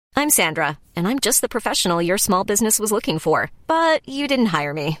I'm Sandra, and I'm just the professional your small business was looking for. But you didn't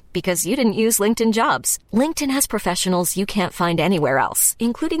hire me because you didn't use LinkedIn Jobs. LinkedIn has professionals you can't find anywhere else,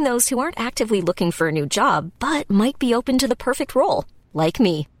 including those who aren't actively looking for a new job, but might be open to the perfect role, like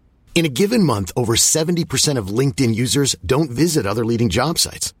me. In a given month, over 70% of LinkedIn users don't visit other leading job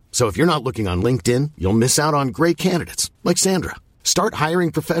sites. So if you're not looking on LinkedIn, you'll miss out on great candidates like Sandra. Start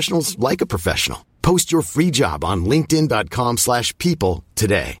hiring professionals like a professional. Post your free job on linkedin.com/people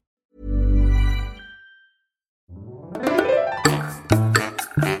today.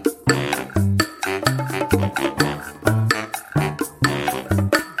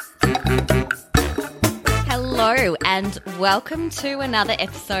 Hello and welcome to another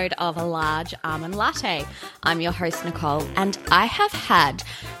episode of A Large Almond Latte. I'm your host Nicole, and I have had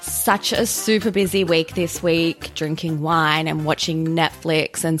such a super busy week this week, drinking wine and watching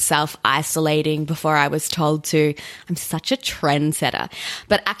Netflix and self-isolating before I was told to. I'm such a trendsetter.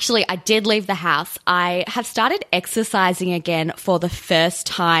 But actually, I did leave the house. I have started exercising again for the first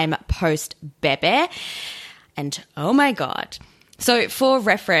time post-Bebe, and oh my God. So for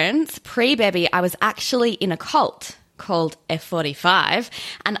reference, pre-Bebe, I was actually in a cult called F45,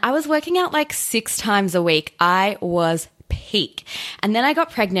 and I was working out like 6 times a week. I was peak. And then I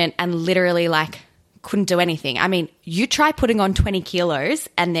got pregnant and literally like couldn't do anything. I mean, you try putting on 20 kilos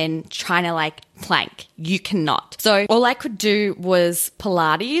and then trying to like plank. You cannot. So all I could do was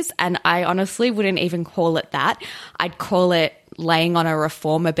Pilates, and I honestly wouldn't even call it that. I'd call it laying on a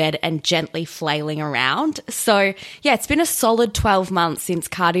reformer bed and gently flailing around. So yeah, it's been a solid 12 months since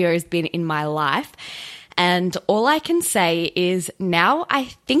cardio has been in my life. And all I can say is now I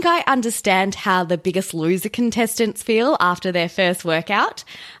think I understand how the Biggest Loser contestants feel after their first workout.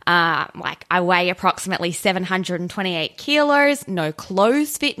 Like I weigh approximately 728 kilos, no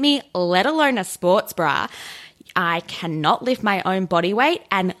clothes fit me, let alone a sports bra. I cannot lift my own body weight,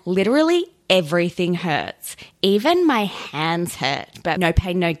 and literally everything hurts. Even my hands hurt, but no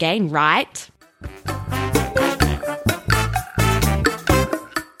pain, no gain, right?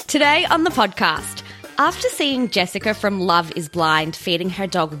 Today on the podcast, after seeing Jessica from Love is Blind feeding her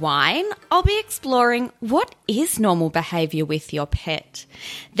dog wine, I'll be exploring what is normal behaviour with your pet.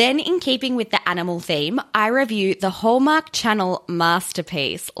 Then, in keeping with the animal theme, I review the Hallmark Channel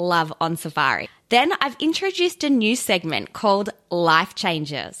masterpiece, Love on Safari. Then I've introduced a new segment called Life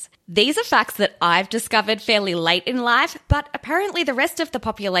Changers. These are facts that I've discovered fairly late in life, but apparently the rest of the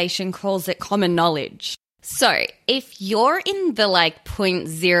population calls it common knowledge. So, if you're in the like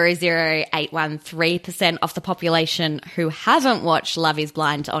 0.00813% of the population who haven't watched Love is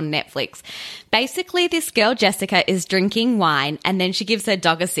Blind on Netflix, basically this girl Jessica is drinking wine and then she gives her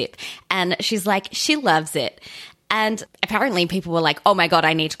dog a sip and she's like, she loves it. And apparently people were like, oh my God,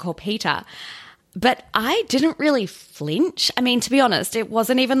 I need to call Peter. But I didn't really flinch. I mean, to be honest, it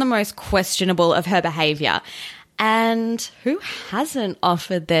wasn't even the most questionable of her behavior. And who hasn't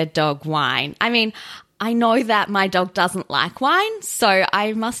offered their dog wine? I mean, I know that my dog doesn't like wine, so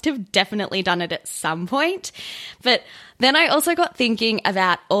I must have definitely done it at some point. But then I also got thinking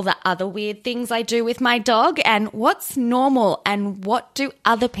about all the other weird things I do with my dog and what's normal and what do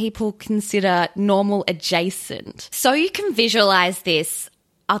other people consider normal adjacent. So you can visualize this.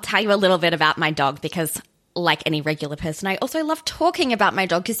 I'll tell you a little bit about my dog because like any regular person, I also love talking about my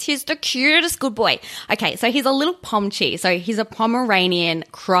dog because he's the cutest good boy. Okay, so he's a little Pomchi. So he's a Pomeranian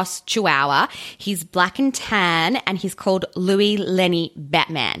cross Chihuahua. He's black and tan, and he's called Louis Lenny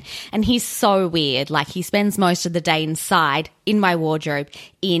Batman. And he's so weird. Like he spends most of the day inside, in my wardrobe,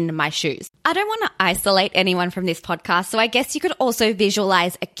 in my shoes. I don't want to isolate anyone from this podcast, so I guess you could also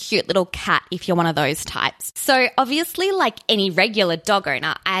visualize a cute little cat if you're one of those types. So obviously, like any regular dog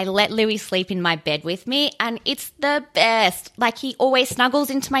owner, I let Louis sleep in my bed with me, and it's the best. Like he always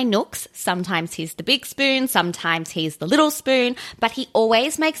snuggles into my nooks. Sometimes he's the big spoon, sometimes he's the little spoon, but he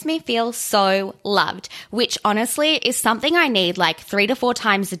always makes me feel so loved, which honestly is something I need like 3 to 4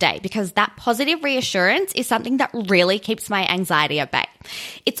 times a day because that positive reassurance is something that really keeps my anxiety at bay.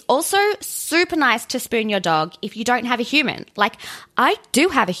 It's also super nice to spoon your dog if you don't have a human. Like I do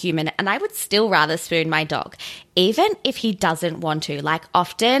have a human and I would still rather spoon my dog. even if he doesn't want to. Like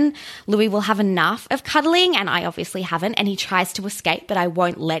often Louis will have enough of cuddling and I obviously haven't, and he tries to escape, but I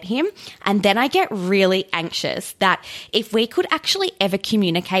won't let him. And then I get really anxious that if we could actually ever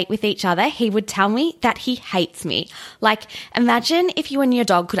communicate with each other, he would tell me that he hates me. Like imagine if you and your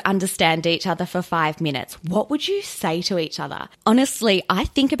dog could understand each other for 5 minutes. What would you say to each other? Honestly, I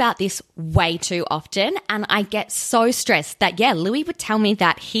think about this way too often and I get so stressed that, Louis would tell me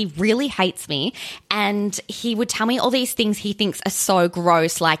that he really hates me and he would would tell me all these things he thinks are so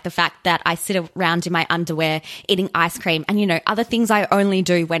gross, like the fact that I sit around in my underwear eating ice cream and, other things I only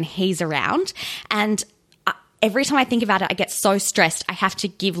do when he's around. And every time I think about it, I get so stressed I have to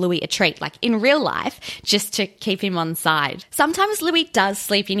give Louis a treat, like in real life, just to keep him on side. Sometimes Louis does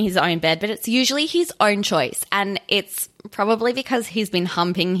sleep in his own bed, but it's usually his own choice. And it's probably because he's been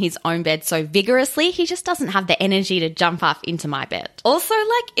humping his own bed so vigorously, he just doesn't have the energy to jump up into my bed. Also,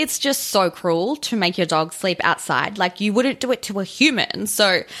 it's just so cruel to make your dog sleep outside. You wouldn't do it to a human,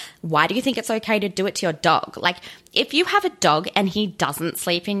 so why do you think it's okay to do it to your dog? If you have a dog and he doesn't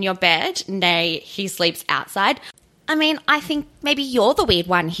sleep in your bed, nay, he sleeps outside, I think maybe you're the weird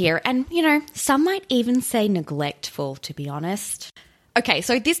one here, and, some might even say neglectful, to be honest. Okay,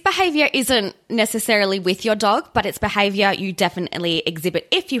 so this behavior isn't necessarily with your dog, but it's behavior you definitely exhibit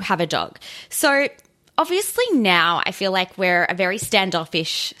if you have a dog. So obviously now I feel like we're a very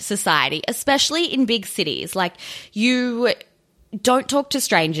standoffish society, especially in big cities. You don't talk to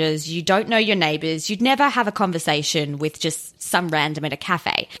strangers, you don't know your neighbors, you'd never have a conversation with just some random at a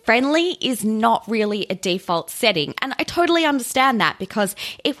cafe. Friendly is not really a default setting, and I totally understand that, because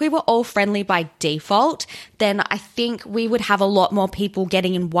if we were all friendly by default, then I think we would have a lot more people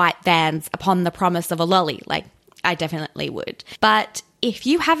getting in white vans upon the promise of a lolly. I definitely would. But if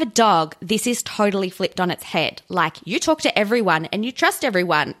you have a dog, this is totally flipped on its head. You talk to everyone and you trust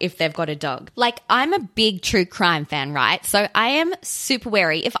everyone if they've got a dog. I'm a big true crime fan, right? So I am super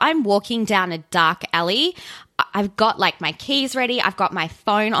wary. If I'm walking down a dark alley, I've got my keys ready, I've got my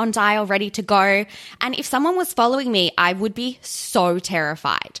phone on dial ready to go. And if someone was following me, I would be so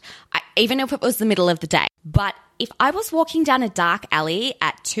terrified, even if it was the middle of the day. But if I was walking down a dark alley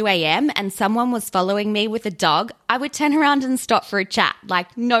at 2 a.m. and someone was following me with a dog, I would turn around and stop for a chat,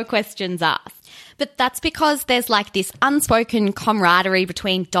 no questions asked. But that's because there's this unspoken camaraderie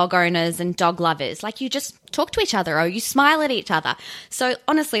between dog owners and dog lovers. You just talk to each other or you smile at each other. So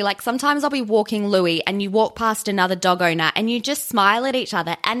honestly, sometimes I'll be walking Louis and you walk past another dog owner and you just smile at each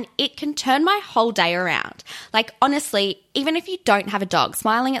other, and it can turn my whole day around. Honestly, even if you don't have a dog,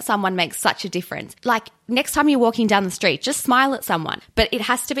 smiling at someone makes such a difference. Next time you're walking down the street, just smile at someone. But it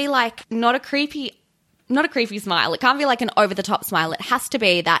has to be not a creepy smile. It can't be an over-the-top smile. It has to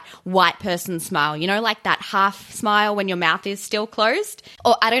be that white person smile, that half smile when your mouth is still closed.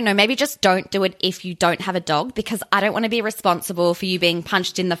 Or I don't know, maybe just don't do it if you don't have a dog, because I don't want to be responsible for you being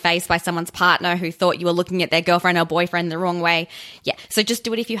punched in the face by someone's partner who thought you were looking at their girlfriend or boyfriend the wrong way. Yeah, so just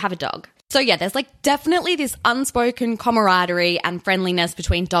do it if you have a dog. So yeah, there's definitely this unspoken camaraderie and friendliness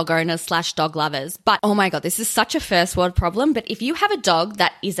between dog owners / dog lovers. But oh my God, this is such a first world problem. But if you have a dog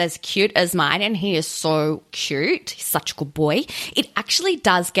that is as cute as mine, and he is so cute, he's such a good boy, it actually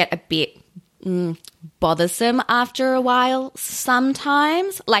does get a bit bothersome after a while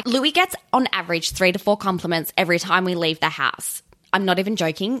sometimes. Louis gets on average 3 to 4 compliments every time we leave the house. I'm not even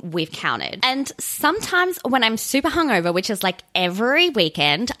joking, we've counted. And sometimes when I'm super hungover, which is every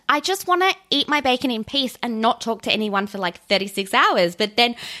weekend, I just want to eat my bacon in peace and not talk to anyone for 36 hours. But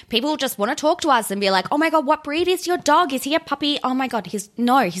then people just want to talk to us and be like, oh my God, what breed is your dog? Is he a puppy? Oh my God, he's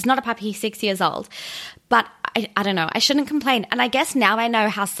not a puppy, he's 6 years old. But I don't know, I shouldn't complain. And I guess now I know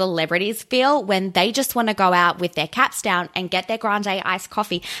how celebrities feel when they just want to go out with their caps down and get their grande iced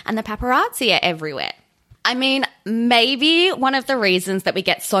coffee and the paparazzi are everywhere. Maybe one of the reasons that we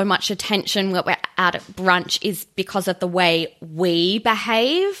get so much attention when we're out at brunch is because of the way we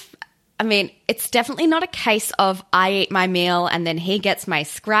behave. It's definitely not a case of I eat my meal and then he gets my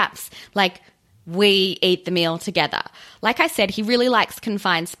scraps. We eat the meal together. Like I said, he really likes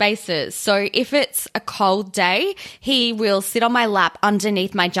confined spaces. So if it's a cold day, he will sit on my lap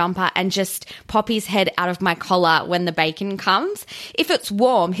underneath my jumper and just pop his head out of my collar when the bacon comes. If it's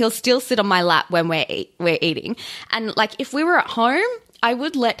warm, he'll still sit on my lap when we're eating. And if we were at home, I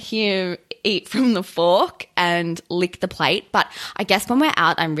would let him eat from the fork and lick the plate. But I guess when we're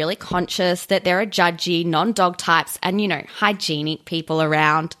out, I'm really conscious that there are judgy, non-dog types and, hygienic people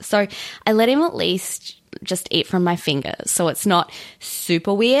around. So I let him at least just eat from my fingers. So it's not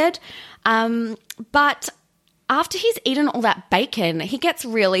super weird. But after he's eaten all that bacon, he gets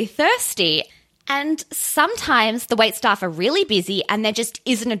really thirsty. And sometimes the waitstaff are really busy and there just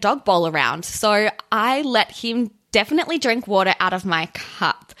isn't a dog bowl around. So I let him definitely drink water out of my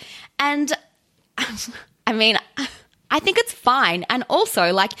cup. And I think it's fine. And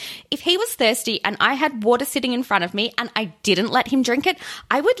also, if he was thirsty and I had water sitting in front of me and I didn't let him drink it,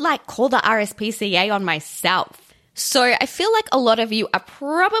 I would call the RSPCA on myself. So I feel like a lot of you are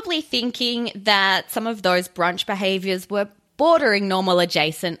probably thinking that some of those brunch behaviors were bordering normal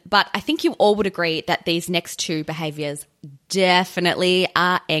adjacent, but I think you all would agree that these next two behaviors definitely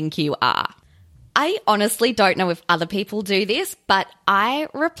are NQR. I honestly don't know if other people do this, but I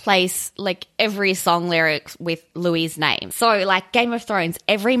replace like every song lyrics with Louis's name. So like Game of Thrones,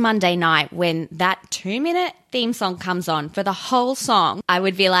 every Monday night when that 2-minute theme song comes on for the whole song, I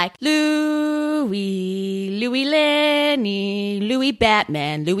would be like, Louis, Louis Lenny, Louis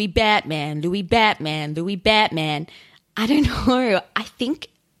Batman, Louis Batman, Louis Batman, Louis Batman. I don't know. I think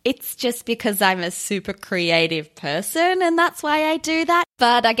it's just because I'm a super creative person and that's why I do that.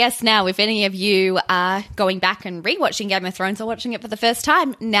 But I guess now if any of you are going back and rewatching Game of Thrones or watching it for the first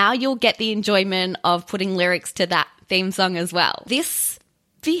time, now you'll get the enjoyment of putting lyrics to that theme song as well. This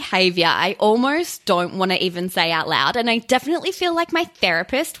behavior I almost don't want to even say out loud, and I definitely feel like my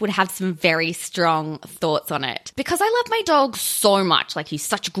therapist would have some very strong thoughts on it because I love my dog so much. Like, he's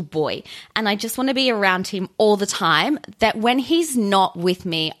such a good boy and I just want to be around him all the time, that when he's not with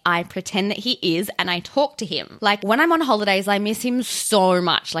me I pretend that he is and I talk to him. Like, when I'm on holidays I miss him so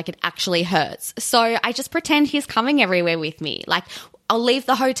much, like it actually hurts. So I just pretend he's coming everywhere with me. Like, I'll leave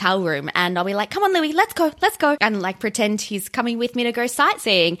the hotel room and I'll be like, come on, Louis, let's go. And like pretend he's coming with me to go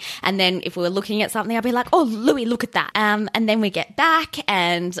sightseeing. And then if we were looking at something, I'll be like, oh, Louis, look at that. And then we get back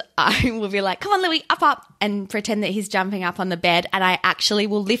and I will be like, come on, Louis, up, and pretend that he's jumping up on the bed. And I actually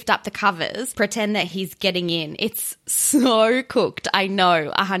will lift up the covers, pretend that he's getting in. It's so cooked. I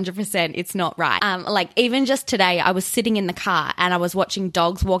know 100% it's not right. Like even just today, I was sitting in the car and I was watching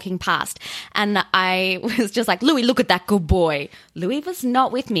dogs walking past and I was just like, Louis, look at that good boy. Louis was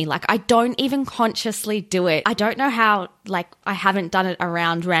not with me. Like, I don't even consciously do it. I don't know how, like, I haven't done it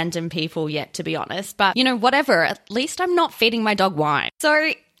around random people yet, to be honest. But, you know, whatever. At least I'm not feeding my dog wine. So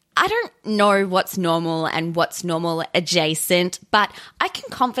I don't know what's normal and what's normal adjacent, but I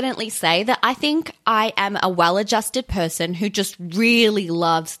can confidently say that I think I am a well-adjusted person who just really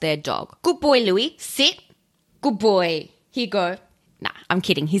loves their dog. Good boy, Louis. Sit. Good boy. Here you go. Nah, I'm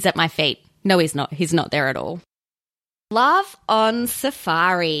kidding. He's at my feet. No, he's not. He's not there at all. Love on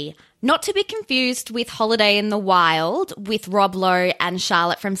Safari. Not to be confused with Holiday in the Wild with Rob Lowe and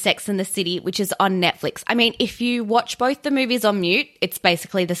Charlotte from Sex and the City, which is on Netflix. I mean, if you watch both the movies on mute, it's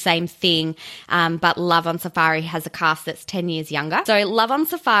basically the same thing, but Love on Safari has a cast that's 10 years younger. So Love on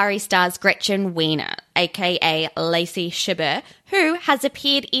Safari stars Gretchen Wiener, aka Lacey Chabert, who has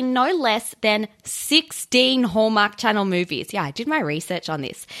appeared in no less than 16 Hallmark Channel movies. Yeah, I did my research on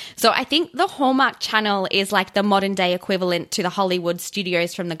this. So I think the Hallmark Channel is like the modern day equivalent to the Hollywood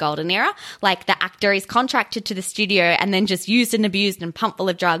studios from the Golden Era. Like, the actor is contracted to the studio and then just used and abused and pumped full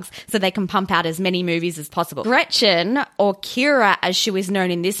of drugs so they can pump out as many movies as possible. Gretchen, or Kira as she was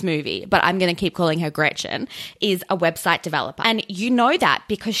known in this movie, but I'm going to keep calling her Gretchen, is a website developer. And you know that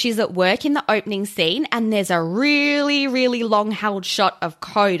because she's at work in the opening scene and there's a really, really long held shot of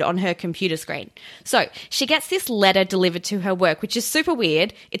code on her computer screen. So she gets this letter delivered to her work, which is super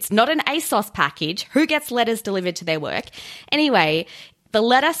weird. It's not an ASOS package. Who gets letters delivered to their work? Anyway, the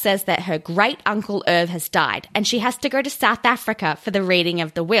letter says that her great uncle Irv has died and she has to go to South Africa for the reading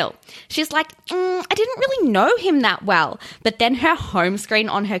of the will. She's like, I didn't really know him that well. But then her home screen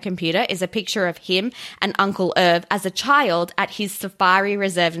on her computer is a picture of him and Uncle Irv as a child at his safari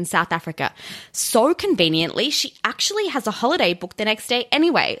reserve in South Africa. So conveniently, she actually has a holiday booked the next day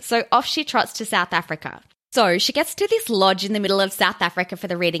anyway. So off she trots to South Africa. So she gets to this lodge in the middle of South Africa for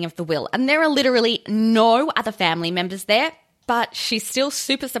the reading of the will, and there are literally no other family members there. But she's still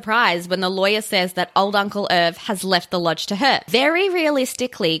super surprised when the lawyer says that old Uncle Irv has left the lodge to her. Very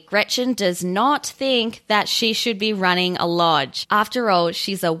realistically, Gretchen does not think that she should be running a lodge. After all,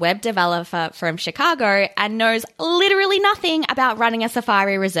 she's a web developer from Chicago and knows literally nothing about running a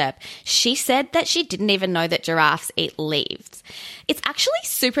safari reserve. She said that she didn't even know that giraffes eat leaves. It's actually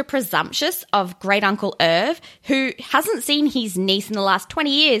super presumptuous of great Uncle Irv, who hasn't seen his niece in the last 20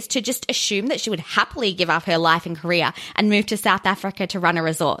 years, to just assume that she would happily give up her life and career and move to South Africa to run a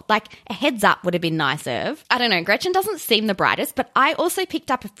resort. Like, a heads up would have been nice, Irv. I don't know, Gretchen doesn't seem the brightest, but I also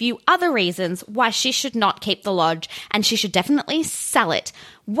picked up a few other reasons why she should not keep the lodge and she should definitely sell it.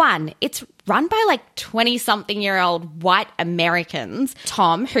 One, it's run by like 20-something-year-old white Americans.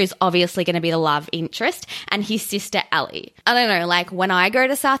 Tom, who's obviously going to be the love interest, and his sister Ellie. I don't know, like when I go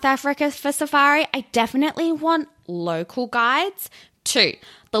to South Africa for safari, I definitely want local guides. 2,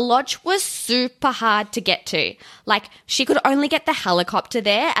 the lodge was super hard to get to. Like, she could only get the helicopter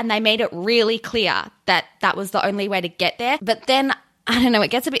there, and they made it really clear that that was the only way to get there. But then, I don't know, it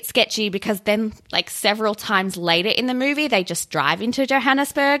gets a bit sketchy because then, like, several times later in the movie, they just drive into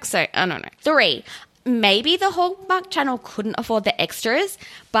Johannesburg. So, I don't know. 3, maybe the Hallmark Channel couldn't afford the extras,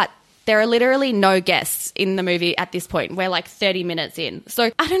 but there are literally no guests in the movie at this point. We're like 30 minutes in. So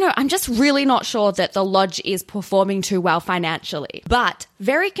I don't know. I'm just really not sure that the lodge is performing too well financially. But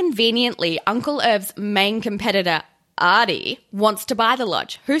very conveniently, Uncle Irv's main competitor, Artie, wants to buy the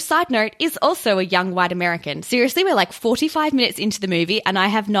lodge, who, side note, is also a young white American. Seriously, we're like 45 minutes into the movie and I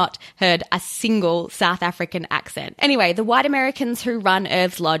have not heard a single South African accent. Anyway, the white Americans who run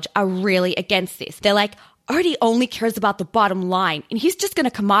Irv's lodge are really against this. They're like, Artie only cares about the bottom line and he's just going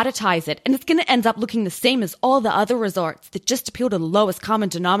to commoditize it and it's going to end up looking the same as all the other resorts that just appeal to the lowest common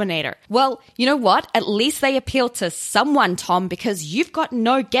denominator. Well, you know what? At least they appeal to someone, Tom, because you've got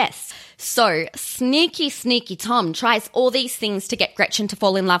no guests. So sneaky Tom tries all these things to get Gretchen to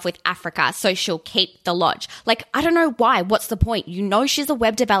fall in love with Africa so she'll keep the lodge. Like, I don't know why. What's the point? You know she's a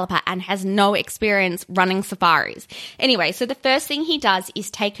web developer and has no experience running safaris. Anyway, so the first thing he does is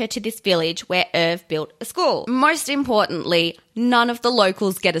take her to this village where Irv built a school. Most importantly, none of the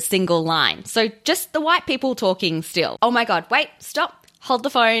locals get a single line. So just the white people talking still. Oh my God, wait, stop, hold the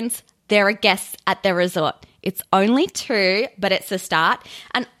phones. There are guests at the resort. It's only 2, but it's a start.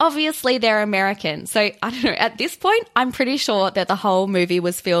 And obviously they're American. So I don't know, at this point, I'm pretty sure that the whole movie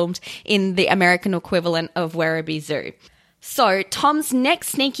was filmed in the American equivalent of Werribee Zoo. So Tom's next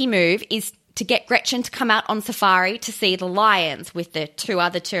sneaky move is to get Gretchen to come out on safari to see the lions with the 2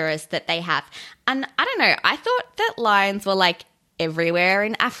 other tourists that they have. And I don't know, I thought that lions were like everywhere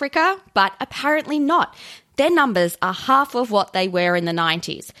in Africa, but apparently not. Their numbers are half of what they were in the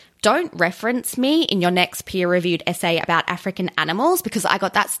 90s. Don't reference me in your next peer-reviewed essay about African animals because I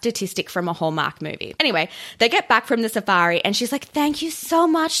got that statistic from a Hallmark movie. Anyway, they get back from the safari and she's like, thank you so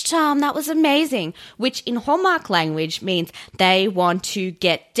much, Tom. That was amazing. Which in Hallmark language means they want to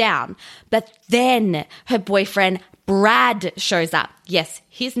get down. But then her boyfriend Brad shows up. Yes,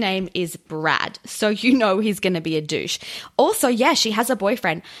 his name is Brad, so you know he's going to be a douche. Also, yeah, she has a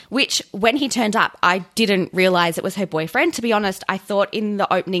boyfriend, which when he turned up, I didn't realize it was her boyfriend. To be honest, I thought in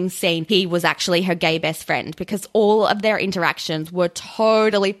the opening scene he was actually her gay best friend because all of their interactions were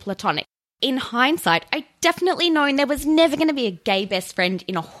totally platonic. In hindsight, I definitely known there was never going to be a gay best friend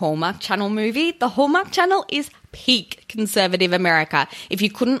in a Hallmark Channel movie. The Hallmark Channel is peak conservative America, if you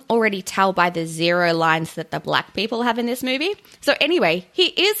couldn't already tell by the 0 lines that the black people have in this movie. So anyway, he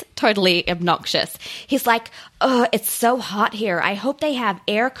is totally obnoxious. He's like, oh, it's so hot here. I hope they have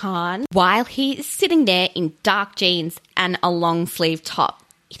aircon, while he is sitting there in dark jeans and a long sleeve top.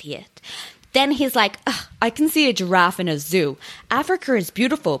 Idiot. Then he's like, I can see a giraffe in a zoo. Africa is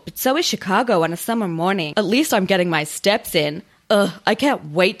beautiful, but so is Chicago on a summer morning. At least I'm getting my steps in. I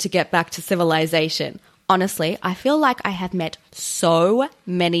can't wait to get back to civilization. Honestly, I feel like I have met so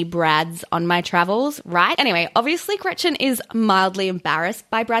many Brads on my travels, right? Anyway, obviously Gretchen is mildly embarrassed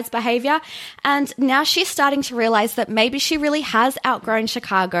by Brad's behavior, and now she's starting to realize that maybe she really has outgrown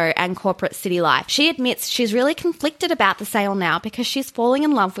Chicago and corporate city life. She admits she's really conflicted about the sale now because she's falling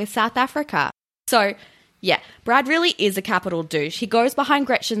in love with South Africa. So, yeah, Brad really is a capital douche. He goes behind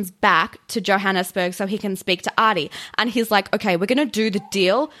Gretchen's back to Johannesburg so he can speak to Artie. And he's like, okay, we're going to do the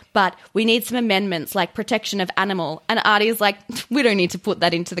deal, but we need some amendments like protection of animal. And Artie's like, we don't need to put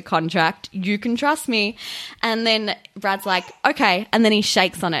that into the contract. You can trust me. And then Brad's like, okay. And then he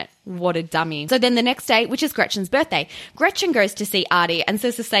shakes on it. What a dummy. So then the next day, which is Gretchen's birthday, Gretchen goes to see Artie and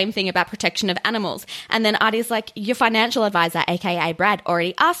says the same thing about protection of animals. And then Artie's like, your financial advisor, aka Brad,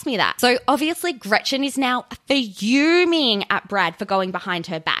 already asked me that. So obviously Gretchen is now fuming at Brad for going behind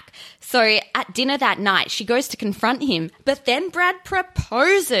her back. So at dinner that night, she goes to confront him, but then Brad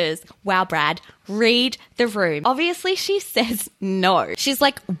proposes. Wow, Brad, read the room. Obviously, she says no. She's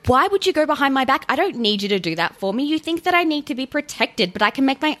like, why would you go behind my back? I don't need you to do that for me. You think that I need to be protected, but I can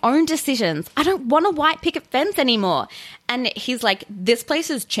make my own decisions. I don't want a white picket fence anymore. And he's like, this place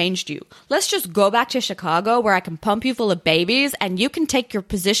has changed you. Let's just go back to Chicago where I can pump you full of babies and you can take your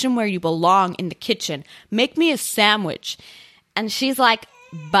position where you belong in the kitchen. Make me a sandwich. And she's like,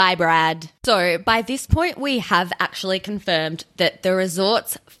 bye, Brad. So by this point, we have actually confirmed that the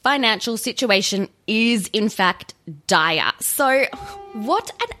resort's financial situation is in fact dire. So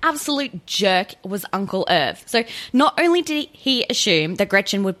what an absolute jerk was Uncle Irv. So not only did he assume that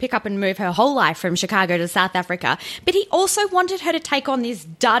Gretchen would pick up and move her whole life from Chicago to South Africa, but he also wanted her to take on this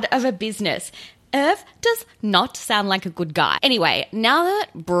dud of a business. Irv does not sound like a good guy. Anyway, now that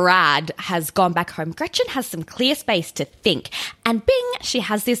Brad has gone back home, Gretchen has some clear space to think. And bing, she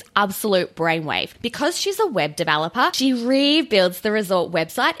has this absolute brainwave. Because she's a web developer, she rebuilds the resort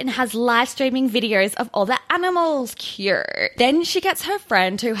website and has live streaming videos of all the animals. Cute. Then she gets her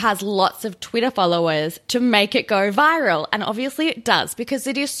friend who has lots of Twitter followers to make it go viral. And obviously it does, because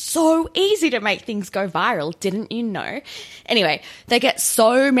it is so easy to make things go viral. Didn't you know? Anyway, they get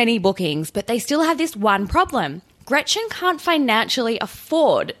so many bookings, but they still have this one problem. Gretchen can't financially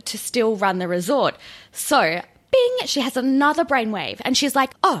afford to still run the resort. So, bing, she has another brainwave and she's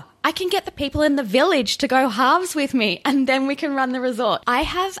like, oh, I can get the people in the village to go halves with me and then we can run the resort. I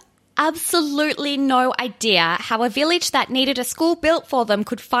have absolutely no idea how a village that needed a school built for them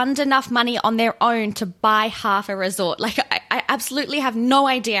could fund enough money on their own to buy half a resort. Like, I absolutely have no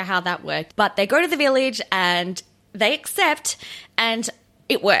idea how that worked. But they go to the village and they accept, and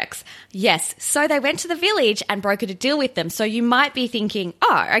it works. Yes, so they went to the village and brokered a deal with them. So you might be thinking,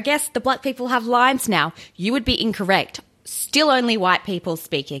 oh, I guess the black people have lines now. You would be incorrect. Still only white people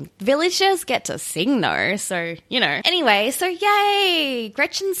speaking. Villagers get to sing though, so, you know. Anyway, so yay!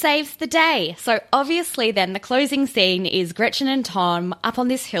 Gretchen saves the day. So obviously then the closing scene is Gretchen and Tom up on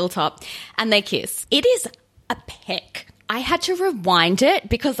this hilltop and they kiss. It is a peck. I had to rewind it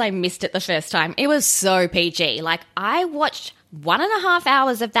because I missed it the first time. It was so PG. Like, I watched 1.5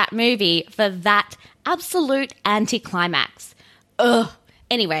 hours of that movie for that absolute anticlimax. Ugh.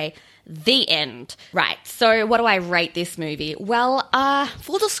 Anyway, the end. Right, so what do I rate this movie? Well,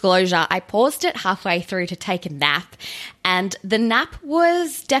 full disclosure, I paused it halfway through to take a nap, and the nap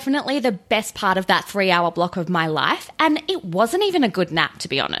was definitely the best part of that 3-hour block of my life, and it wasn't even a good nap, to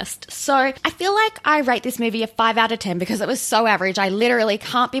be honest. So I feel like I rate this movie a 5 out of 10 because it was so average, I literally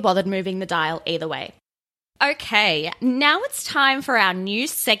can't be bothered moving the dial either way. Okay, now it's time for our new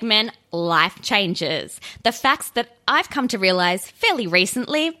segment, Life Changes. The facts that I've come to realize fairly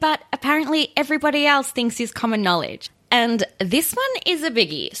recently, but apparently everybody else thinks is common knowledge. And this one is a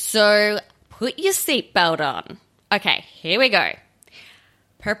biggie, so put your seatbelt on. Okay, here we go.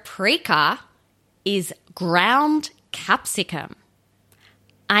 Paprika is ground capsicum.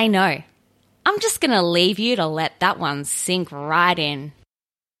 I know. I'm just going to leave you to let that one sink right in.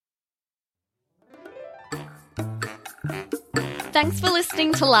 Thanks for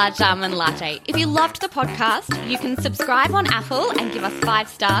listening to Large Almond Latte. If you loved the podcast, you can subscribe on Apple and give us 5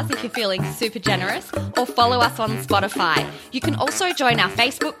 stars if you're feeling super generous, or follow us on Spotify. You can also join our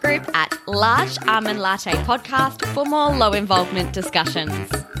Facebook group at Large Almond Latte Podcast for more low-involvement discussions.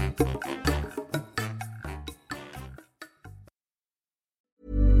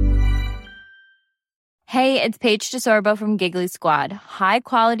 Hey, it's Paige DeSorbo from Giggly Squad. High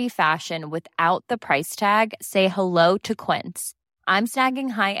quality fashion without the price tag. Say hello to Quince. I'm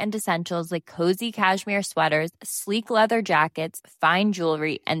snagging high-end essentials like cozy cashmere sweaters, sleek leather jackets, fine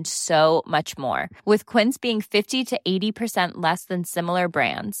jewelry, and so much more. With Quince being 50 to 80% less than similar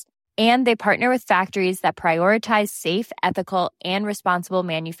brands. And they partner with factories that prioritize safe, ethical, and responsible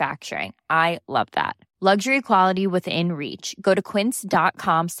manufacturing. I love that. Luxury quality within reach. Go to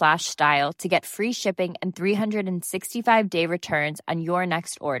quince.com/style to get free shipping and 365-day returns on your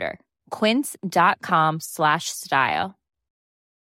next order. Quince.com/style.